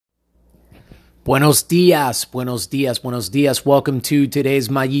Buenos dias, buenos dias, buenos dias. Welcome to today's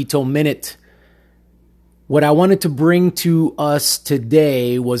Mayito Minute. What I wanted to bring to us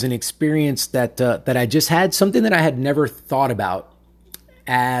today was an experience that I just had, something that I had never thought about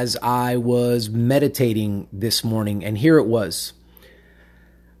as I was meditating this morning. And here it was.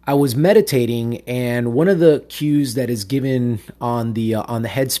 I was meditating, and one of the cues that is given on the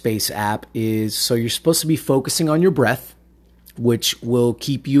Headspace app is, so you're supposed to be focusing on your breath, which will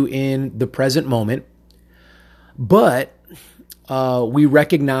keep you in the present moment. But we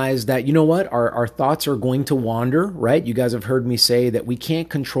recognize that, you know what, our thoughts are going to wander, right? You guys have heard me say that we can't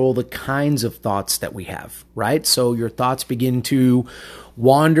control the kinds of thoughts that we have, right? So your thoughts begin to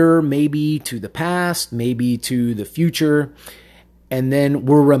wander, maybe to the past, maybe to the future. And then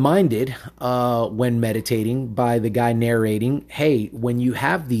we're reminded when meditating by the guy narrating, hey, when you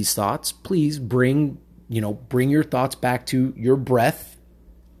have these thoughts, please bring your thoughts back to your breath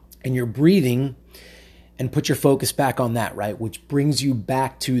and your breathing and put your focus back on that, right? Which brings you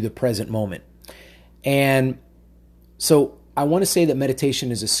back to the present moment. And so I want to say that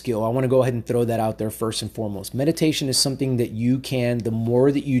meditation is a skill. I want to go ahead and throw that out there first and foremost. Meditation is something that you can, the more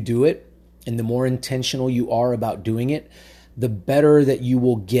that you do it and the more intentional you are about doing it, the better that you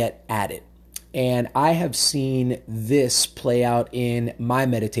will get at it. And I have seen this play out in my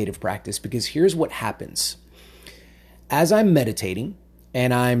meditative practice, because here's what happens. As I'm meditating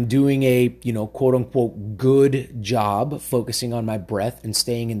and I'm doing a, quote unquote, good job focusing on my breath and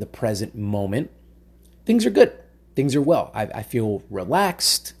staying in the present moment, things are good. Things are well. I feel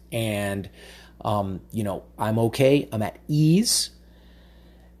relaxed and, I'm okay. I'm at ease.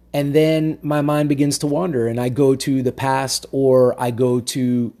 And then my mind begins to wander and I go to the past or I go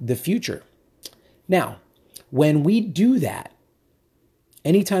to the future. Now, when we do that,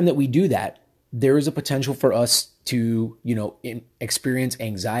 anytime that we do that, there is a potential for us to, experience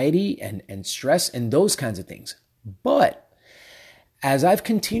anxiety and stress and those kinds of things. But as I've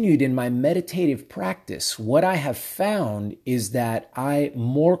continued in my meditative practice, what I have found is that I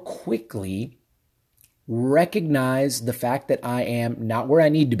more quickly recognize the fact that I am not where I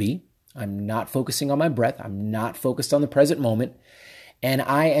need to be. I'm not focusing on my breath. I'm not focused on the present moment. And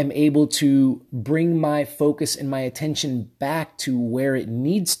I am able to bring my focus and my attention back to where it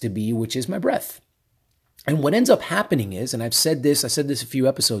needs to be, which is my breath. And what ends up happening is, and I said this a few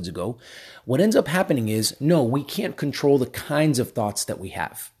episodes ago, what ends up happening is, no, we can't control the kinds of thoughts that we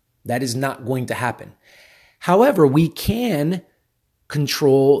have. That is not going to happen. However, we can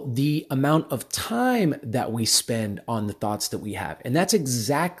control the amount of time that we spend on the thoughts that we have. And that's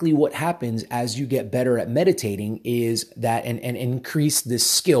exactly what happens as you get better at meditating, is that and increase this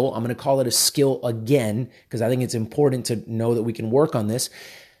skill. I'm going to call it a skill again, because I think it's important to know that we can work on this.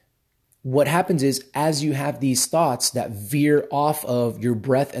 What happens is, as you have these thoughts that veer off of your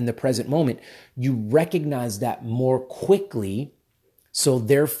breath and the present moment, you recognize that more quickly. So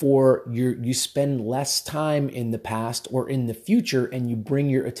therefore, you spend less time in the past or in the future, and you bring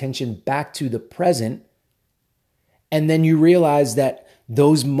your attention back to the present. And then you realize that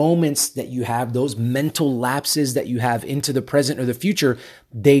those moments that you have, those mental lapses that you have into the present or the future,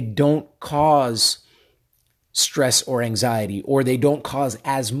 they don't cause stress or anxiety, or they don't cause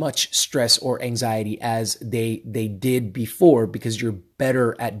as much stress or anxiety as they did before, because you're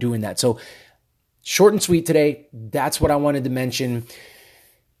better at doing that. So short and sweet today. That's what I wanted to mention.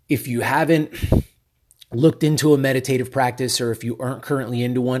 If you haven't looked into a meditative practice, or if you aren't currently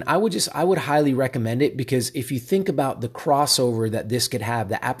into one, I would highly recommend it, because if you think about the crossover that this could have,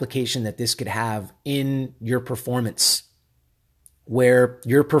 the application that this could have in your performance, where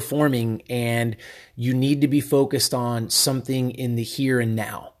you're performing and you need to be focused on something in the here and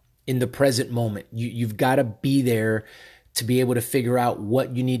now, in the present moment. You've got to be there to be able to figure out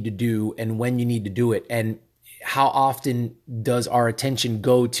what you need to do and when you need to do it. And how often does our attention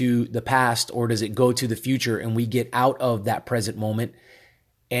go to the past, or does it go to the future, and we get out of that present moment?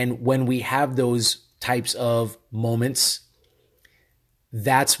 And when we have those types of moments,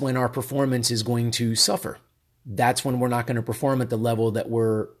 that's when our performance is going to suffer. That's when we're not going to perform at the level that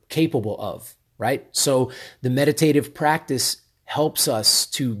we're capable of, right? So the meditative practice helps us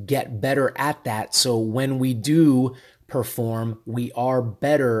to get better at that. So when we do perform, we are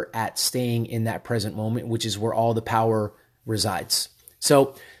better at staying in that present moment, which is where all the power resides.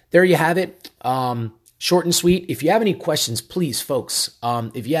 So there you have it. Short and sweet. If you have any questions, please, folks,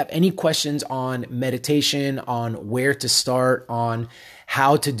 if you have any questions on meditation, on where to start, on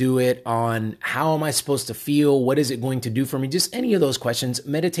how to do it, on how am I supposed to feel? What is it going to do for me? Just any of those questions.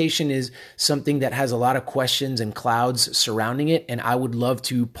 Meditation is something that has a lot of questions and clouds surrounding it. And I would love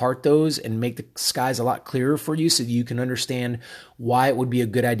to part those and make the skies a lot clearer for you so that you can understand why it would be a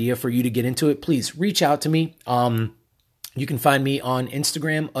good idea for you to get into it. Please reach out to me. You can find me on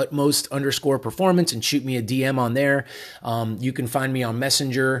Instagram, utmost_performance, and shoot me a DM on there. You can find me on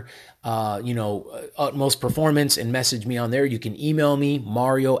Messenger, Utmost Performance, and message me on there. You can email me,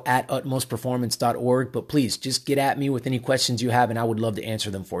 mario@utmostperformance.org. But please just get at me with any questions you have, and I would love to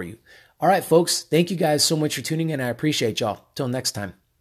answer them for you. All right, folks, thank you guys so much for tuning in. I appreciate y'all. Till next time.